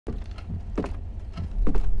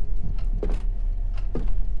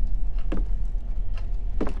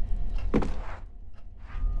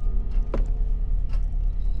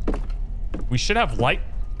We should have light.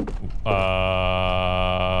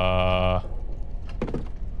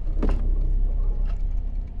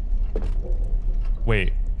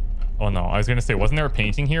 Wait. Oh no, I was gonna say, wasn't there a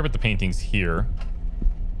painting here? But the painting's here.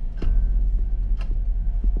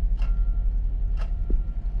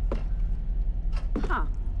 Huh.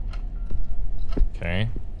 Okay.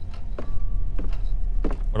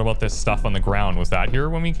 What about this stuff on the ground? Was that here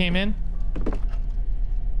when we came in?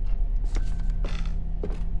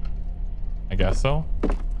 I guess so.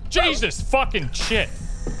 Jesus fucking shit.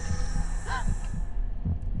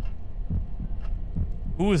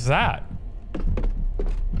 Who is that?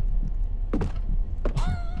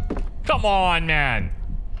 Come on, man.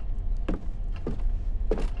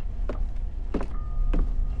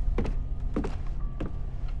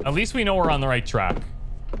 At least we know we're on the right track.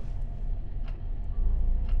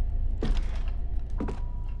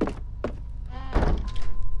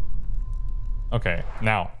 Okay,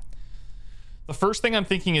 now the first thing I'm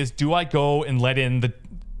thinking is, do I go and let in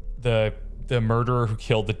the murderer who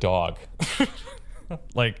killed the dog?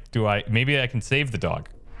 Like, maybe I can save the dog,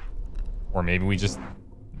 or maybe we just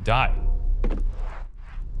die.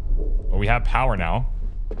 Well, we have power now.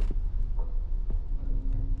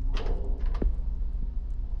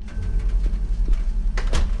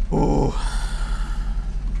 Ooh.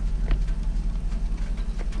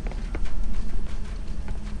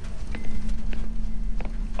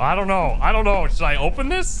 I don't know. Should I open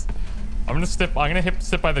this? I'm gonna sit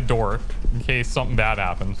by the door in case something bad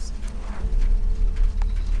happens.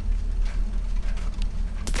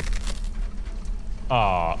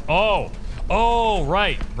 Oh,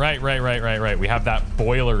 right. We have that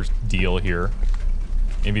boiler deal here.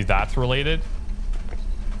 Maybe that's related.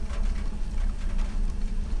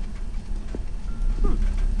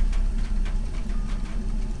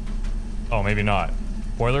 Oh, maybe not.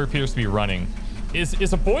 Boiler appears to be running.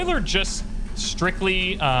 Is a boiler just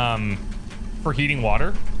strictly for heating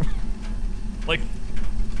water? Like,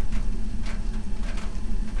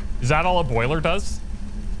 is that all a boiler does?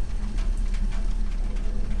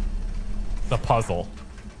 The puzzle.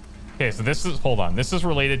 Okay, so this is, hold on. This is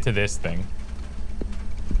related to this thing.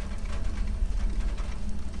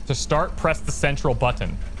 To start, press the central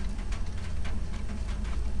button.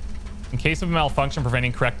 In case of a malfunction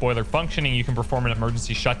preventing correct boiler functioning, you can perform an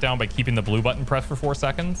emergency shutdown by keeping the blue button pressed for 4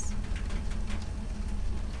 seconds.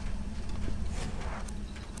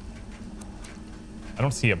 I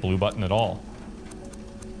don't see a blue button at all.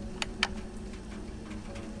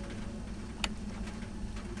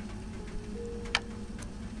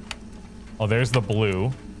 Oh, there's the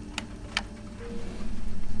blue.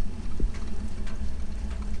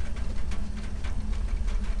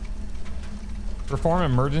 Perform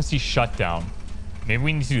emergency shutdown. Maybe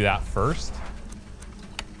we need to do that first.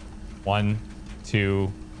 1,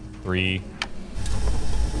 2, 3.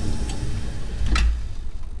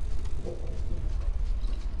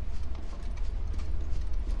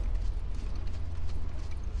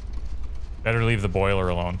 Better leave the boiler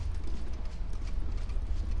alone.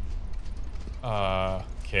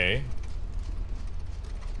 Okay.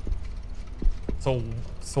 So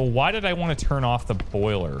why did I want to turn off the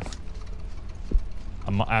boiler?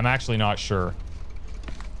 I'm actually not sure.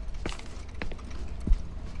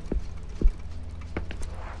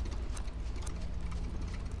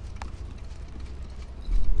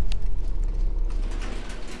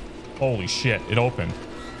 Holy shit, it opened.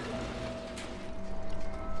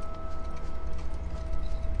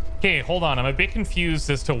 Okay, hold on. I'm a bit confused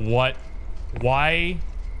as to why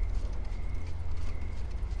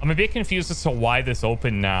this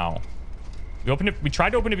opened now. We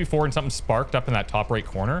tried to open it before and something sparked up in that top right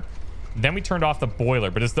corner. Then we turned off the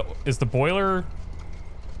boiler. But is the boiler...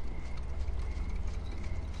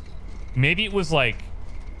 Maybe it was like...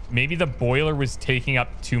 Maybe the boiler was taking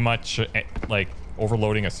up too much, like,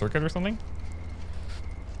 overloading a circuit or something?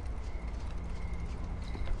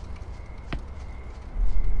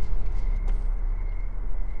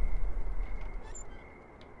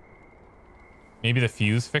 Maybe the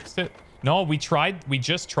fuse fixed it? No, we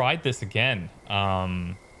just tried this again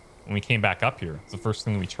when we came back up here. It's the first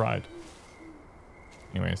thing we tried.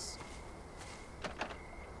 Anyways.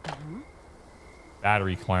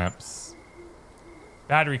 Battery clamps.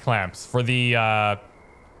 Battery clamps for the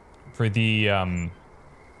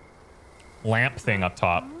lamp thing up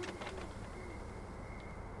top.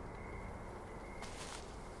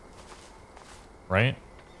 Right?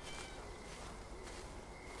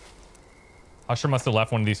 Usher must have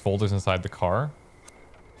left one of these folders inside the car.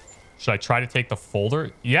 Should I try to take the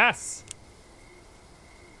folder? Yes!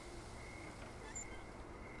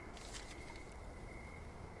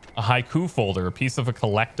 A haiku folder, a piece of a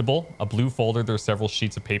collectible, a blue folder. There are several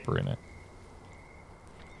sheets of paper in it.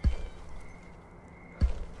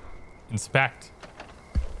 Inspect.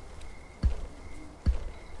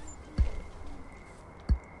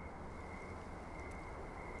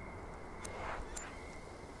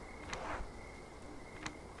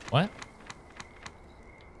 What?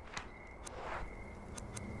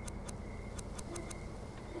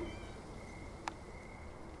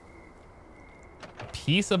 A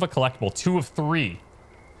piece of a collectible. 2 of 3.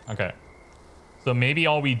 Okay. So maybe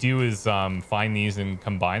all we do is find these and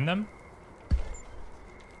combine them.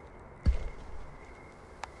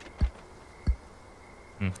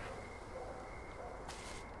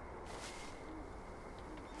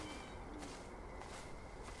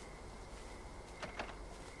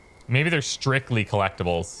 Maybe they're strictly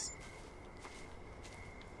collectibles.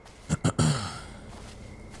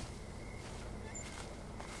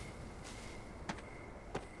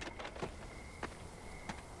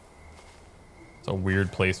 It's a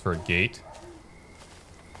weird place for a gate.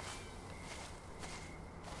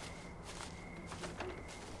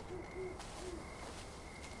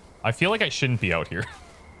 I feel like I shouldn't be out here.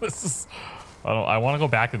 This is... I want to go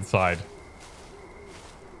back inside.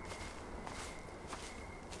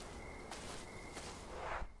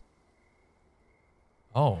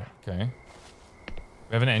 Oh, okay.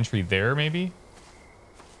 We have an entry there, maybe?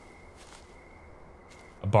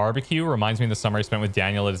 A barbecue reminds me of the summer I spent with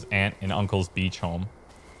Daniel at his aunt and uncle's beach home.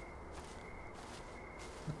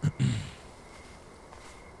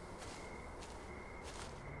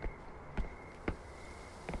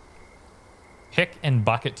 Pick and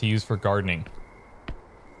bucket to use for gardening.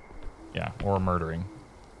 Yeah, or murdering.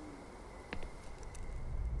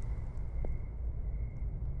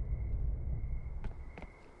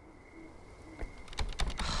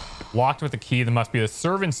 Locked with a key. There must be a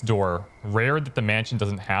servant's door. Rare that the mansion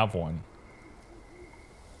doesn't have one.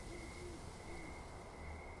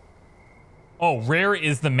 Oh, rare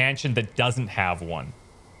is the mansion that doesn't have one.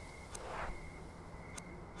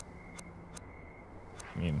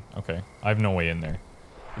 I mean, okay. I have no way in there.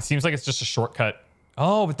 It seems like it's just a shortcut.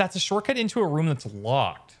 Oh, but that's a shortcut into a room that's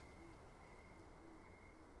locked.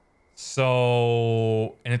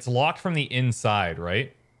 So, and it's locked from the inside,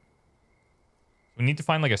 right? We need to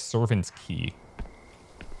find like a servant's key.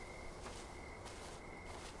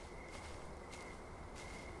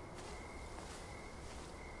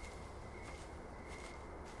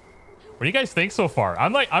 What do you guys think so far?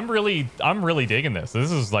 I'm really digging this.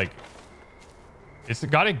 This is like, it's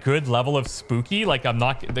got a good level of spooky. Like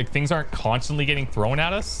like things aren't constantly getting thrown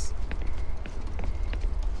at us.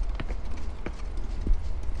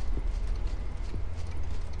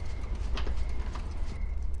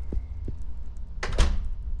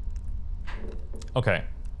 Okay.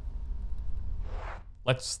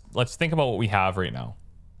 Let's think about what we have right now.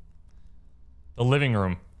 The living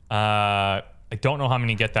room. I don't know how I'm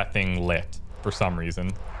gonna get that thing lit for some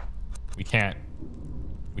reason. We can't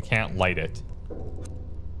light it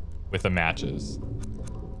with the matches.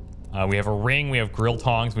 We have a ring, we have grill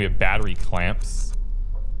tongs, we have battery clamps.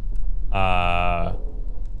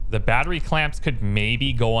 The battery clamps could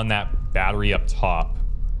maybe go on that battery up top.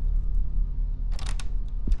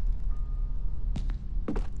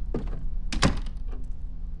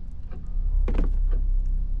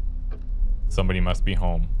 Somebody must be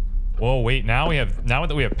home. Whoa, wait, now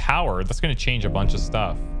that we have power, that's going to change a bunch of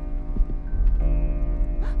stuff.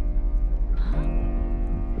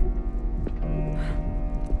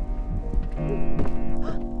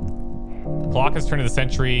 Clock has turned to the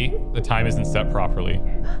century. The time isn't set properly.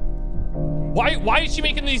 Why is she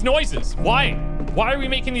making these noises? Why are we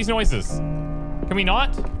making these noises? Can we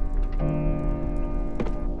not?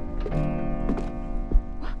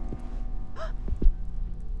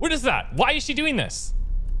 What is that? Why is she doing this?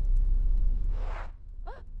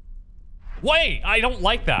 Wait, I don't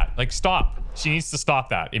like that. Like, stop. She needs to stop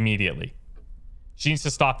that immediately. She needs to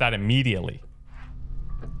stop that immediately.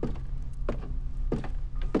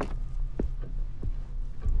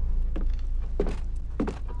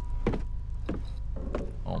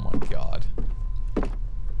 Oh my God.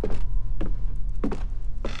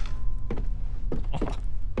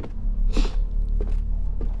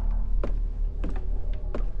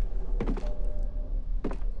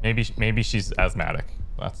 Maybe she's asthmatic.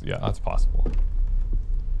 That's possible.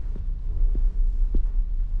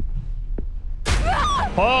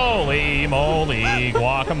 Holy moly,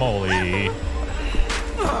 guacamole.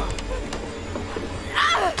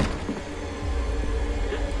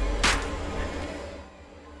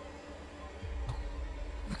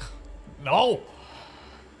 No.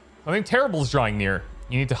 I think terrible is drawing near.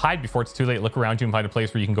 You need to hide before it's too late. Look around you and find a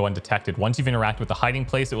place where you can go undetected. Once you've interacted with the hiding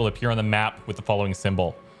place, it will appear on the map with the following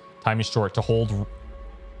symbol. Time is short. To hold...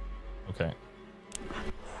 Okay.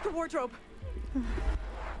 The wardrobe.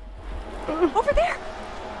 Over there!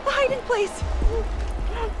 The hiding place!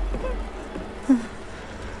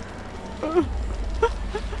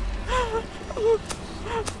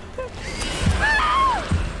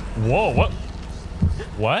 Whoa, what?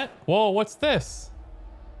 What? Whoa, what's this?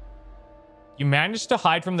 You managed to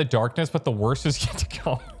hide from the darkness, but the worst is yet to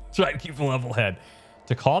come. Try to keep a level head.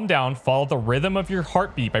 To calm down, follow the rhythm of your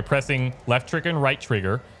heartbeat by pressing left trigger and right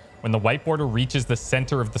trigger when the white border reaches the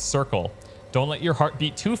center of the circle. Don't let your heart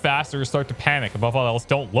beat too fast or you'll start to panic. Above all else,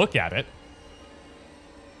 don't look at it.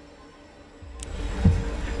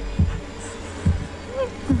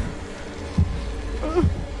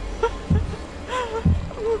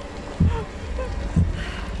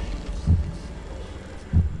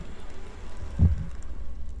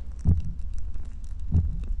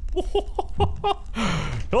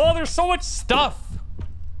 Oh, there's so much stuff.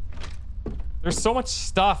 There's so much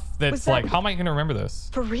stuff that's like, how am I going to remember this?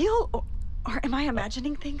 For real? Or am I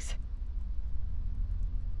imagining things?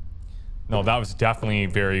 No, that was definitely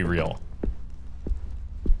very real.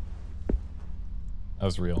 That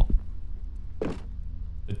was real.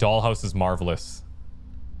 The dollhouse is marvelous.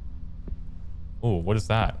 Ooh, what is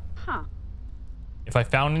that? Huh. If I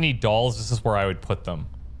found any dolls, this is where I would put them.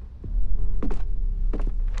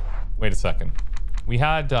 Wait a second. We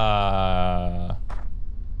had, I'll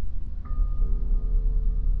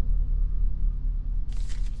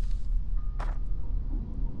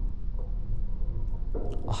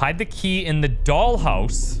hide the key in the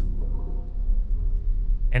dollhouse.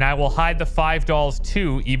 And I will hide the 5 dolls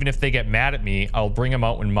too, even if they get mad at me. I'll bring them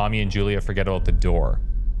out when Mommy and Julia forget about the door.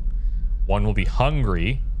 One will be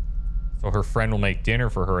hungry, so her friend will make dinner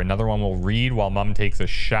for her. Another one will read while Mom takes a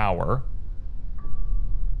shower.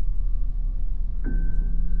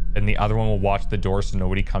 And the other one will watch the door so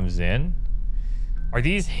nobody comes in. Are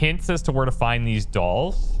these hints as to where to find these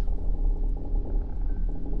dolls?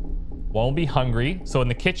 One will be hungry. So in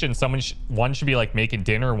the kitchen, one should be like making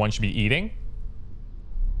dinner, one should be eating.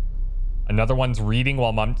 Another one's reading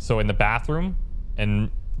while Mom... So in the bathroom.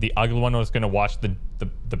 And the ugly one was going to watch the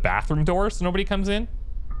bathroom door so nobody comes in.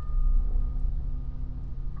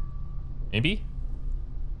 Maybe?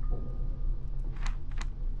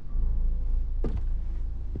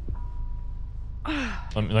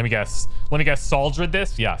 Let me guess. Let me guess. Saul did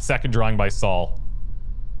this? Yeah, second drawing by Saul.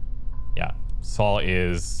 Yeah, Saul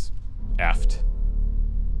is effed.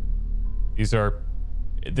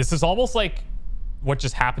 This is almost like what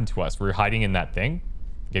just happened to us. We're hiding in that thing,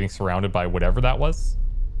 getting surrounded by whatever that was.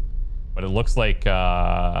 But it looks like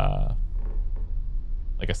a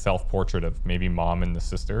self-portrait of maybe Mom and the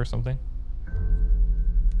sister or something.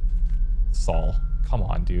 Saul, come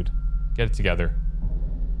on, dude. Get it together.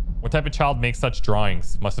 What type of child makes such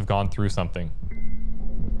drawings? Must have gone through something.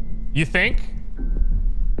 You think?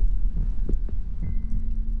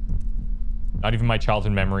 Not even my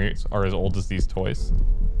childhood memories are as old as these toys.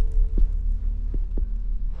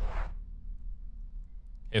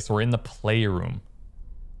 Okay, so we're in the playroom.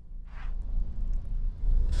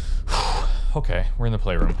 Okay, we're in the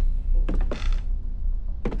playroom.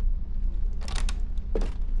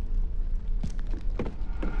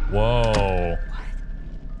 Whoa.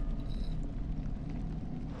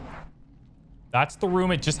 That's the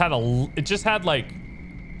room. It just had a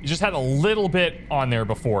little bit on there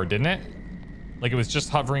before, didn't it? Like it was just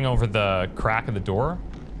hovering over the crack of the door.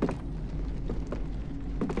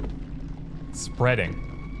 It's spreading.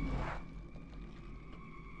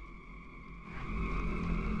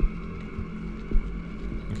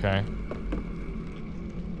 Okay.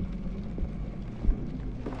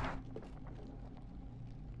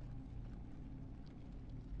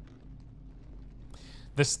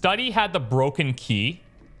 The study had the broken key.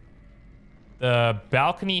 The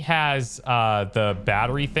balcony has the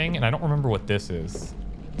battery thing, and I don't remember what this is.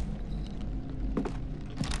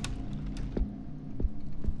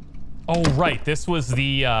 Oh, right. This was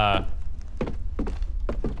the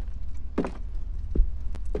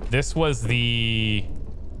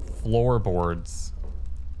floorboards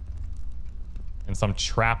and some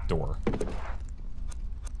trapdoor.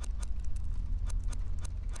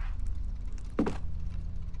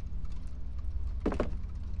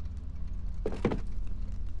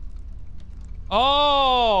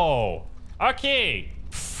 Oh, okay.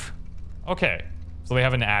 Okay, so they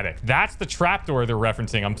have an attic. That's the trapdoor they're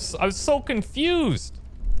referencing. I was so confused.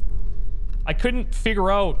 I couldn't figure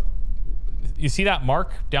out. You see that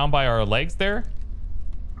mark down by our legs there?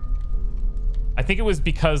 I think it was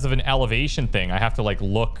because of an elevation thing. I have to like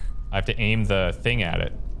look. I have to aim the thing at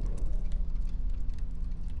it.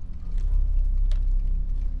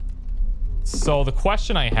 So the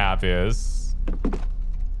question I have is,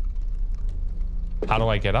 how do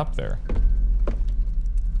I get up there?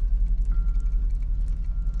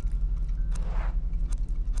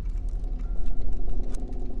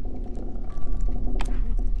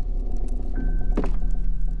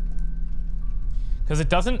 Because it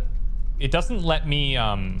doesn't let me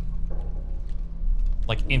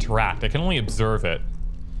like interact. I can only observe it.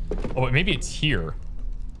 Oh, but maybe it's here.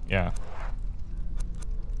 Yeah.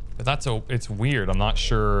 But it's weird. I'm not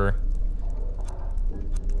sure.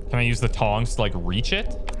 Can I use the tongs to like reach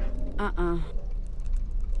it?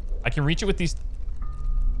 I can reach it with these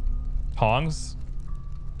tongs.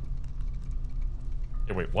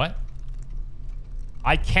 Yeah, wait, what?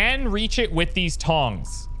 I can reach it with these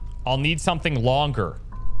tongs. I'll need something longer.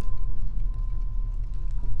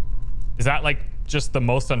 Is that like just the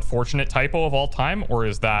most unfortunate typo of all time, or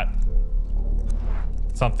is that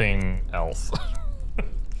something else?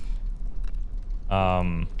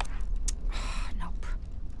 Nope.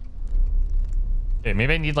 Okay,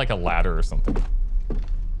 maybe I need like a ladder or something.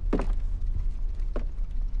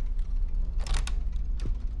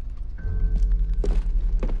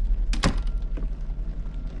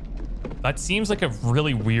 That seems like a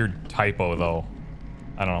really weird typo, though.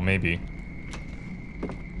 I don't know, maybe.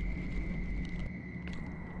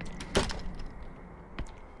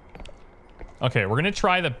 Okay, we're gonna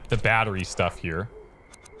try the battery stuff here.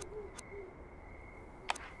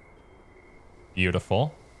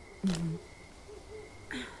 Beautiful.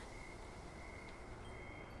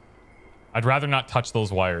 I'd rather not touch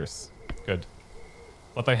those wires. Good.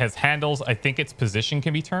 But that has handles. I think its position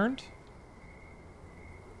can be turned.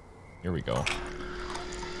 Here we go.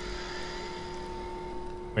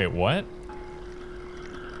 Wait, what?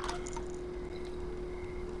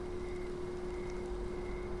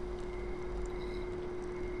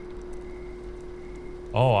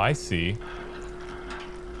 Oh, I see.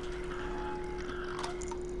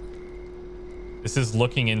 This is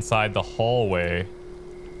looking inside the hallway.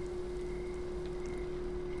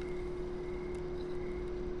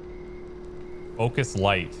 Focus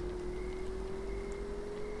light.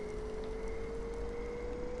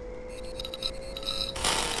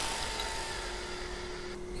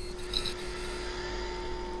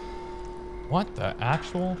 What the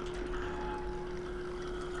actual?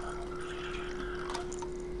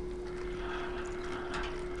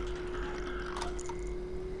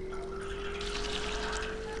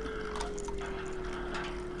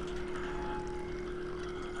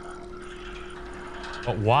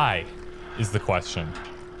 But why is the question?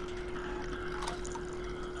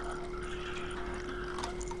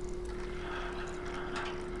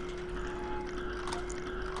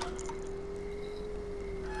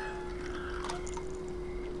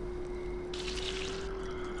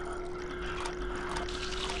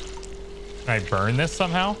 Can I burn this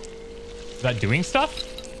somehow? Is that doing stuff?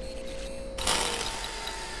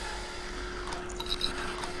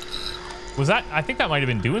 Was that? I think that might have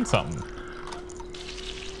been doing something.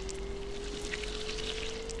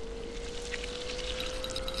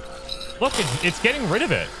 Look, it's getting rid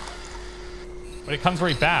of it. But it comes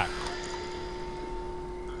right back.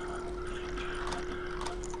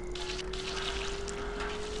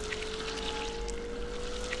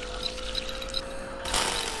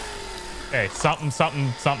 Okay, something.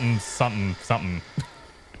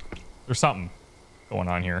 There's something going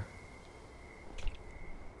on here.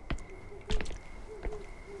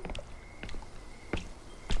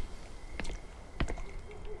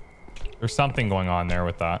 There's something going on there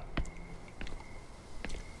with that.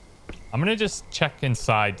 I'm gonna just check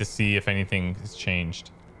inside to see if anything has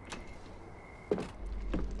changed.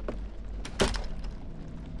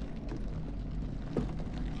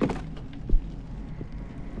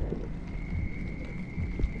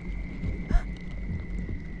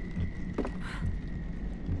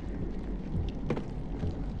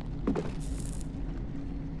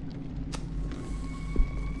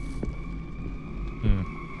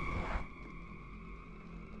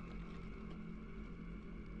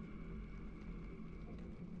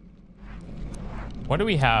 What do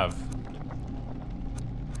we have?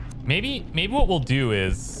 Maybe what we'll do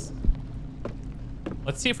is,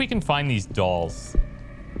 let's see if we can find these dolls.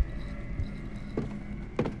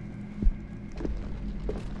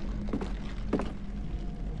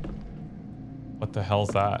 What the hell's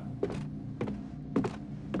that?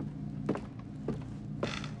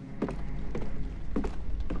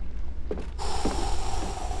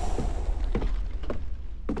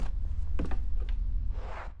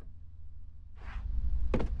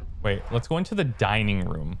 Wait, let's go into the dining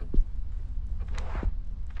room.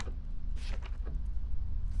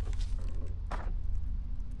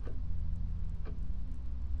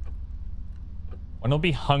 One will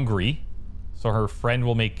be hungry, so her friend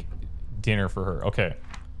will make dinner for her. Okay.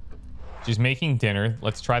 She's making dinner.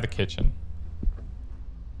 Let's try the kitchen.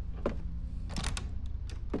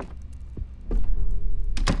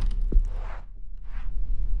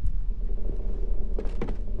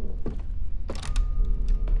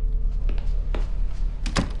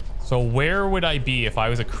 So where would I be if I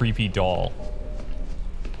was a creepy doll?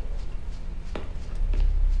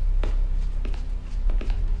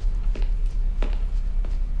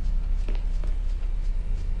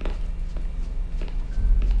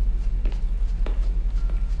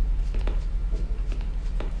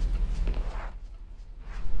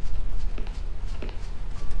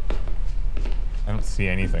 I don't see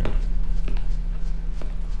anything.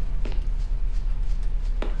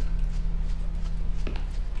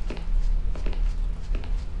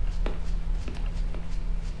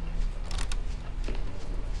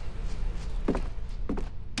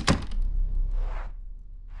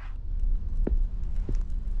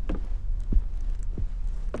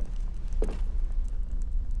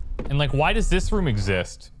 And like, why does this room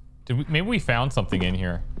exist? Maybe we found something in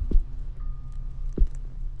here.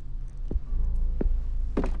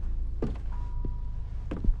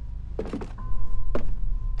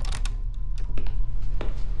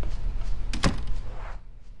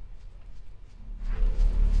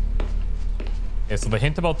 Okay, so the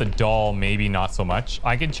hint about the doll, maybe not so much.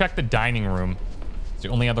 I can check the dining room. It's the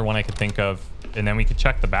only other one I could think of. And then we could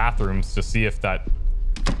check the bathrooms to see if that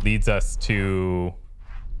leads us to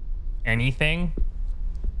anything.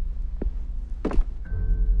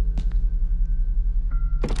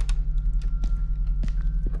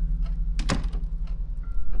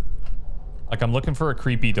 Like, I'm looking for a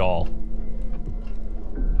creepy doll.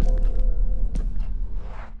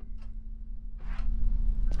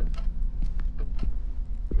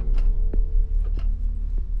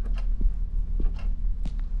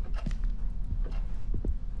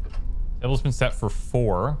 Table's been set for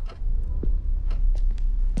 4.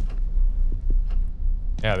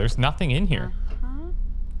 Yeah, there's nothing in here.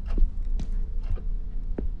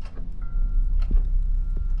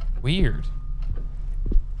 Weird.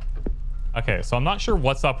 Okay, so I'm not sure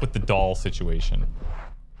what's up with the doll situation.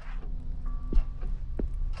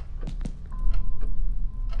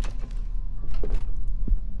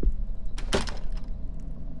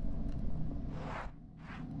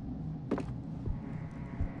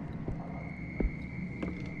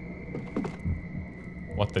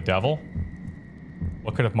 What the devil?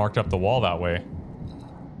 What could have marked up the wall that way?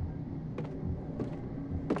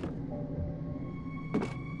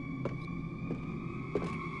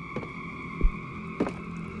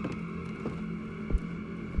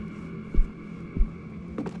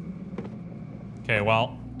 Okay,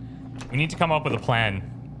 well, we need to come up with a plan.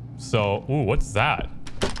 So, ooh, what's that?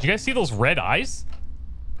 Did you guys see those red eyes?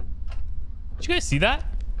 Did you guys see that?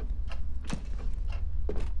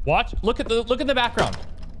 Watch. Look at the background.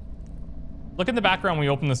 Look in the background when we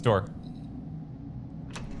open this door.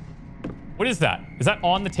 What is that? Is that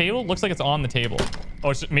on the table? Looks like it's on the table.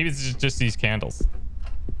 Oh, maybe it's just these candles.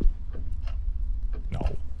 No,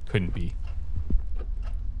 couldn't be.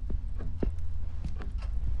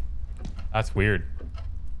 That's weird.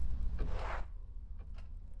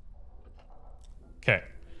 Okay.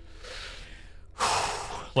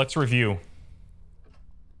 Let's review.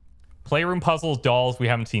 Playroom puzzles, dolls, we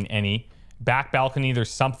haven't seen any. Back balcony, there's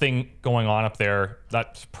something going on up there.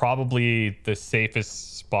 That's probably the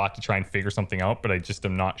safest spot to try and figure something out, but I just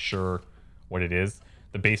am not sure what it is.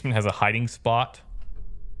 The basement has a hiding spot.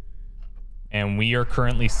 And we are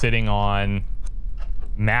currently sitting on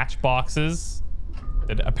matchboxes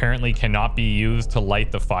that apparently cannot be used to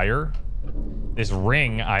light the fire. This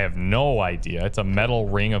ring, I have no idea. It's a metal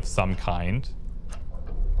ring of some kind.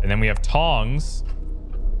 And then we have tongs,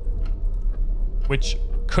 which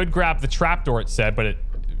could grab the trapdoor, it said, but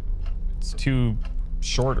it's too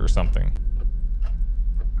short or something.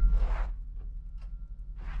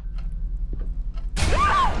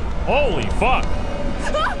 Holy fuck!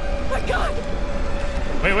 Oh my god!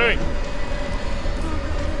 Wait.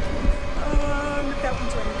 That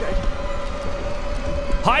one's really good.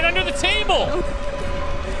 Hide under the table!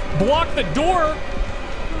 Block the door!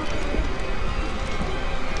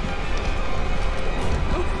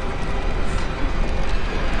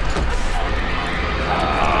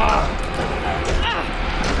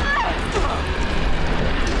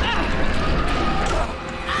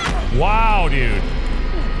 Wow, dude.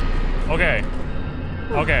 Okay.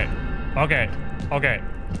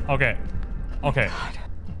 Okay. Okay.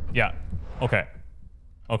 Yeah. Okay.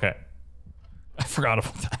 Okay. I forgot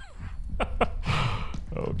about that.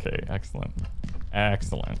 Okay. Excellent.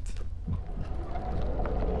 Excellent.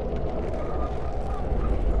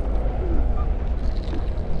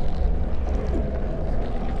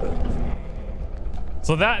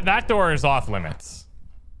 So that door is off limits.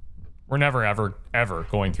 We're never, ever, ever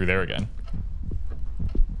going through there again.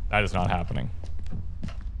 That is not happening.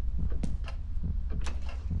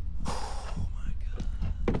 Oh my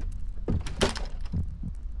God.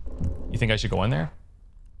 You think I should go in there?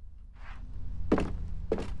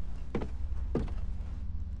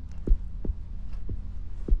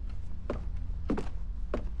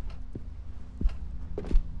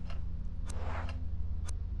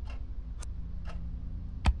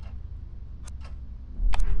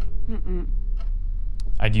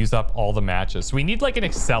 I'd use up all the matches. So we need like an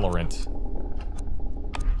accelerant.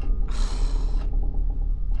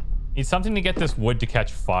 Need something to get this wood to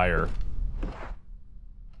catch fire.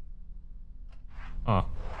 Huh.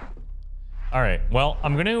 All right. Well,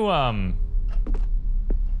 I'm gonna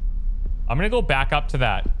go back up to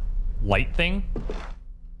that light thing.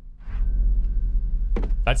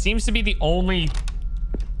 That seems to be the only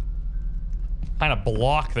kind of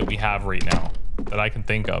block that we have right now that I can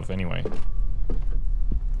think of anyway.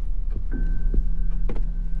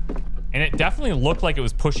 And it definitely looked like it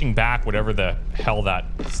was pushing back whatever the hell that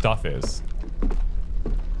stuff is.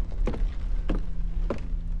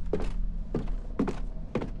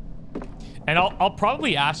 And I'll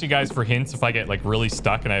probably ask you guys for hints if I get like really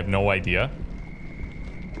stuck and I have no idea.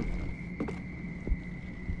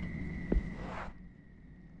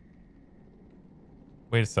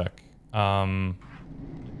 Wait a sec. What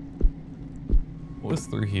was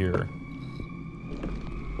through here?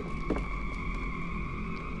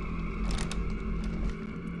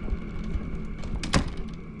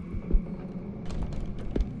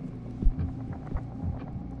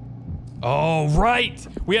 Oh, right!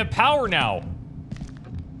 We have power now!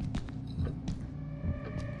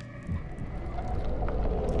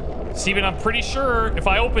 Steven, I'm pretty sure if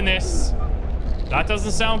I open this, that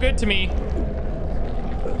doesn't sound good to me.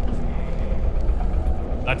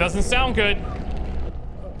 That doesn't sound good.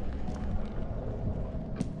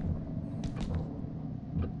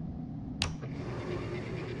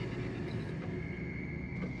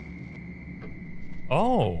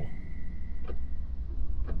 Oh.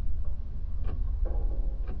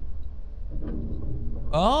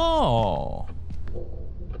 Oh.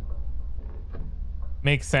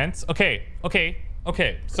 Makes sense. Okay.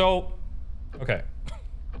 So, okay.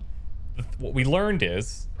 What we learned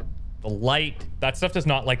is the light, that stuff does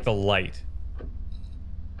not like the light.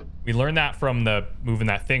 We learned that from the moving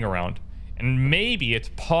that thing around. And maybe it's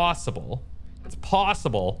possible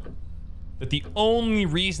that the only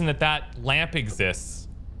reason that that lamp exists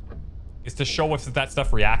is to show us that that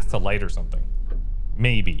stuff reacts to light or something.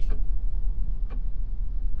 Maybe.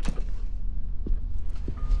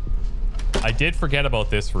 I did forget about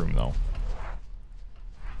this room, though.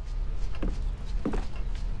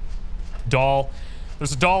 Doll.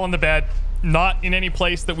 There's a doll in the bed. Not in any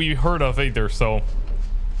place that we heard of either, so...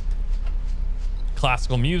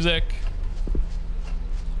 Classical music.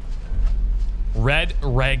 Red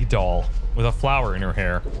rag doll with a flower in her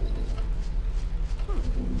hair.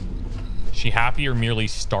 Is she happy or merely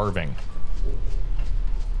starving?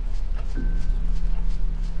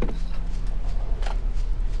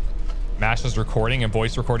 Masha's recording, a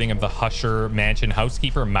voice recording of the Husher Mansion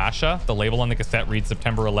housekeeper, Masha. The label on the cassette reads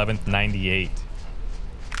September 11th, 98.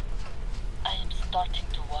 I am starting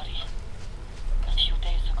to worry. A few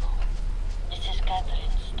days ago, Mrs.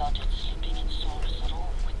 Catherine started sleeping in Saul's room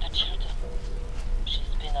with the children.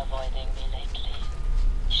 She's been avoiding me lately.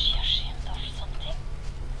 Is she ashamed of something?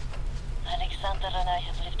 Alexander and I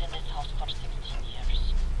have lived in this house for 16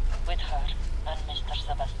 years, with her and Mr.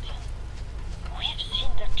 Sebastian. We've seen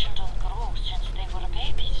their children grow since they were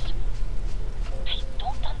babies. I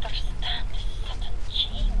don't understand this sudden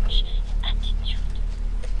change in attitude.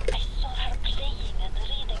 I saw her playing and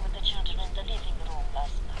reading with the children in the living room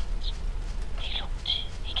last night. They looked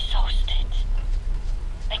exhausted.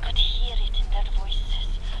 I could hear it in their voices,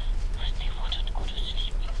 but they wouldn't go to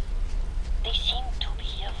sleep. They seemed to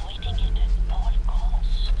be avoiding it at all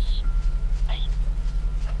costs. I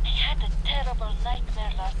had a terrible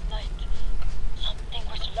nightmare last night. Something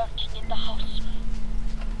was lurking in the house,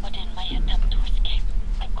 but in my attempt to escape,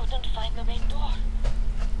 I couldn't find the main door.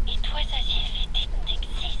 It was as if it didn't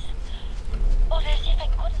exist, or as if I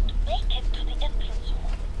couldn't make it to the entrance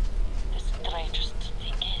hall. The strangest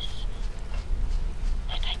thing is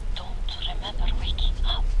that I don't remember waking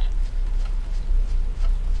up.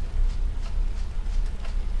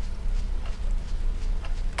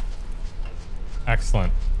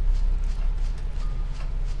 Excellent.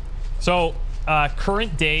 So,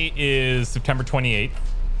 current day is September 28th,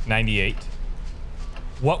 98.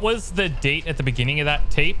 What was the date at the beginning of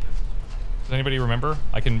that tape? Does anybody remember?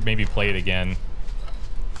 I can maybe play it again.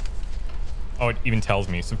 Oh, it even tells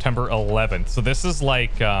me September 11th. So this is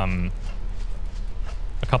like a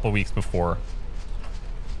couple weeks before.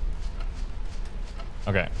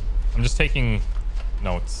 Okay. I'm just taking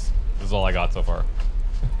notes. This is all I got so far.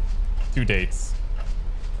 2 dates.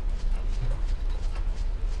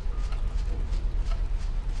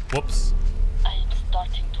 Whoops. I am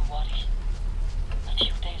starting to worry. A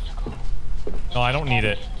few days ago. No, I don't need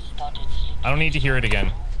it. I don't need to hear it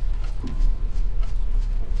again.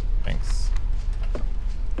 Thanks.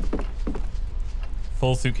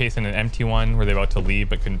 Full suitcase and an empty one. Were they about to leave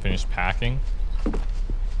but couldn't finish packing?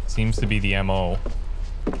 Seems to be the MO.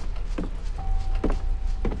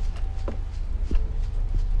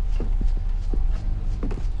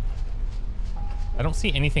 I don't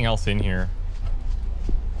see anything else in here.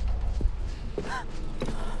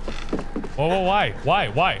 Whoa, whoa, why? Why?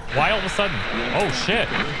 Why all of a sudden? Oh, shit.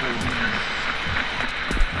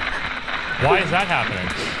 Why is that happening?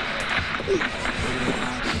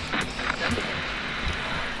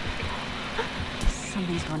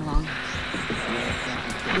 Something's going wrong.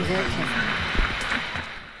 Be very careful.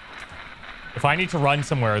 If I need to run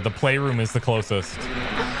somewhere, the playroom is the closest.